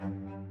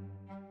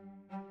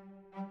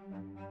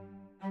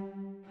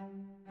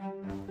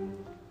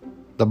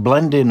The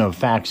blending of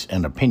facts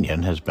and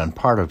opinion has been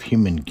part of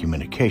human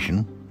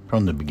communication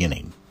from the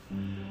beginning.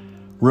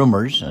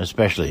 Rumors,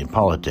 especially in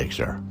politics,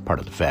 are part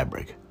of the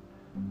fabric.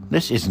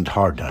 This isn't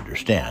hard to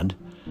understand.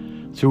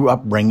 Through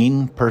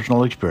upbringing,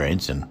 personal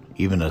experience, and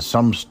even as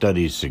some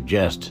studies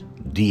suggest,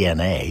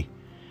 DNA,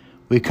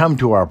 we come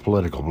to our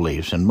political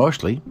beliefs and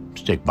mostly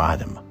stick by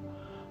them.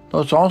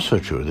 Though it's also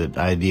true that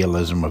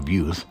idealism of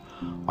youth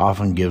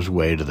often gives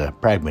way to the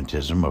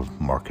pragmatism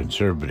of more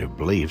conservative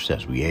beliefs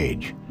as we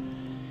age.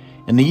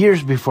 In the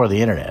years before the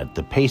internet,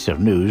 the pace of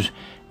news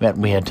meant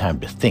we had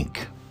time to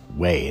think,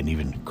 weigh, and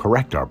even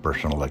correct our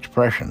personal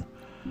expression.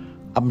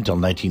 Up until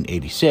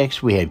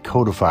 1986, we had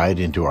codified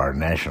into our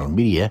national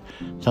media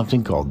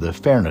something called the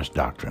Fairness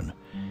Doctrine,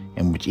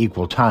 in which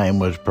equal time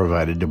was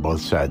provided to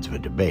both sides of a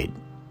debate.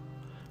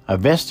 A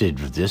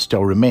vestige of this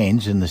still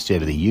remains in the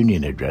State of the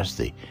Union address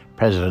the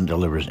President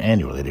delivers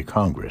annually to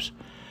Congress.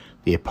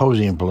 The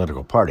opposing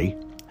political party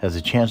has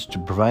a chance to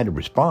provide a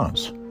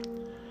response.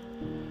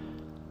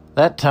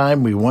 That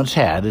time we once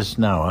had is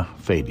now a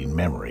fading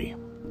memory.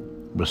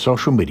 With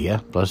social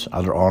media, plus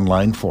other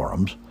online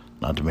forums,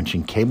 not to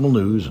mention cable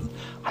news and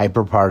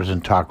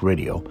hyper-partisan talk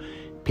radio,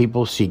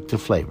 people seek the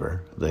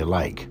flavor they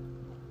like.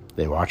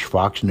 They watch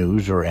Fox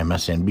News or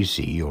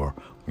MSNBC or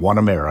One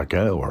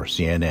America or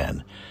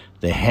CNN.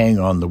 They hang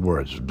on the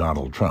words of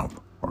Donald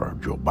Trump or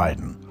Joe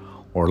Biden,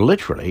 or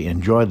literally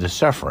enjoy the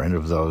suffering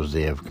of those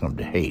they have come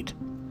to hate.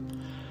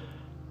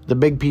 The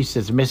big piece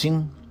that's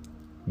missing?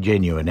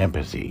 Genuine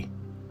empathy.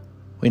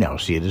 We now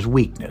see it as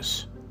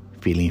weakness.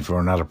 Feeling for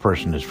another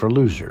person is for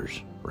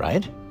losers,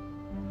 right?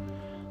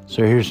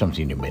 So here's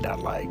something you may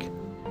not like.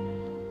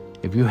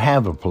 If you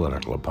have a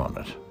political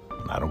opponent,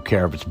 I don't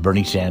care if it's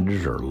Bernie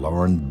Sanders or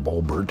Lauren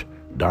Boebert,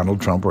 Donald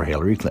Trump or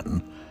Hillary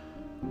Clinton,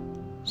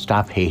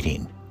 stop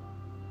hating.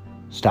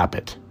 Stop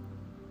it.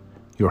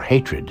 Your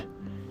hatred,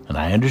 and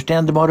I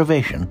understand the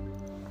motivation,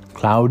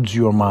 clouds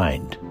your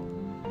mind.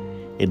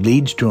 It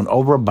leads to an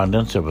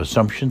overabundance of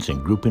assumptions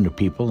and grouping of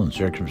people and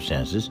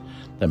circumstances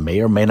that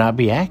may or may not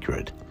be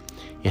accurate.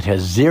 It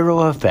has zero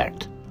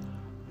effect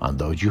on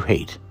those you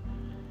hate,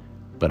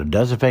 but it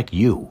does affect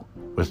you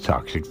with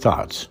toxic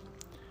thoughts.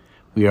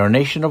 We are a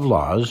nation of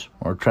laws,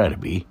 or try to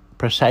be,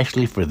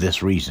 precisely for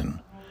this reason.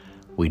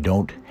 We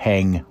don't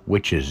hang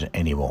witches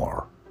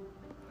anymore.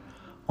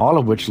 All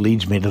of which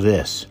leads me to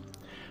this.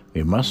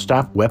 We must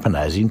stop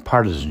weaponizing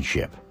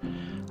partisanship.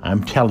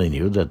 I'm telling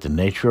you that the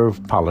nature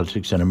of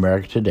politics in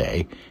America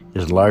today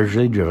is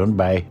largely driven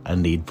by a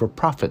need for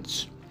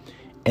profits.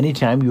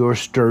 Anytime you are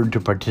stirred to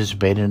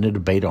participate in a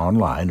debate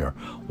online or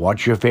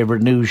watch your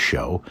favorite news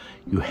show,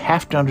 you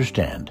have to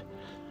understand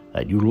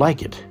that you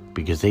like it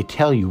because they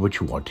tell you what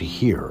you want to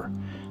hear,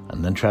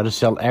 and then try to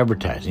sell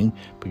advertising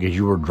because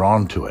you were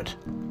drawn to it.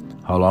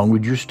 How long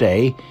would you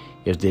stay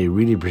if they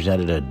really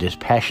presented a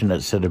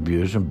dispassionate set of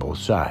views on both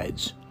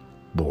sides?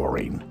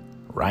 Boring,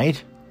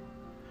 right?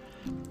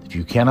 If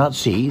you cannot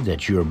see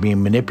that you are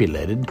being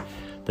manipulated,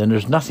 then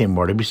there's nothing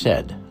more to be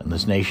said, and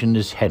this nation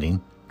is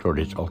heading toward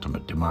its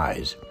ultimate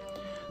demise.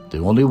 The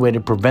only way to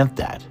prevent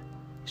that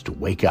is to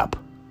wake up,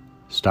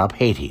 stop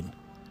hating,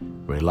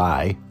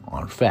 rely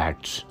on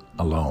facts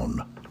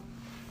alone.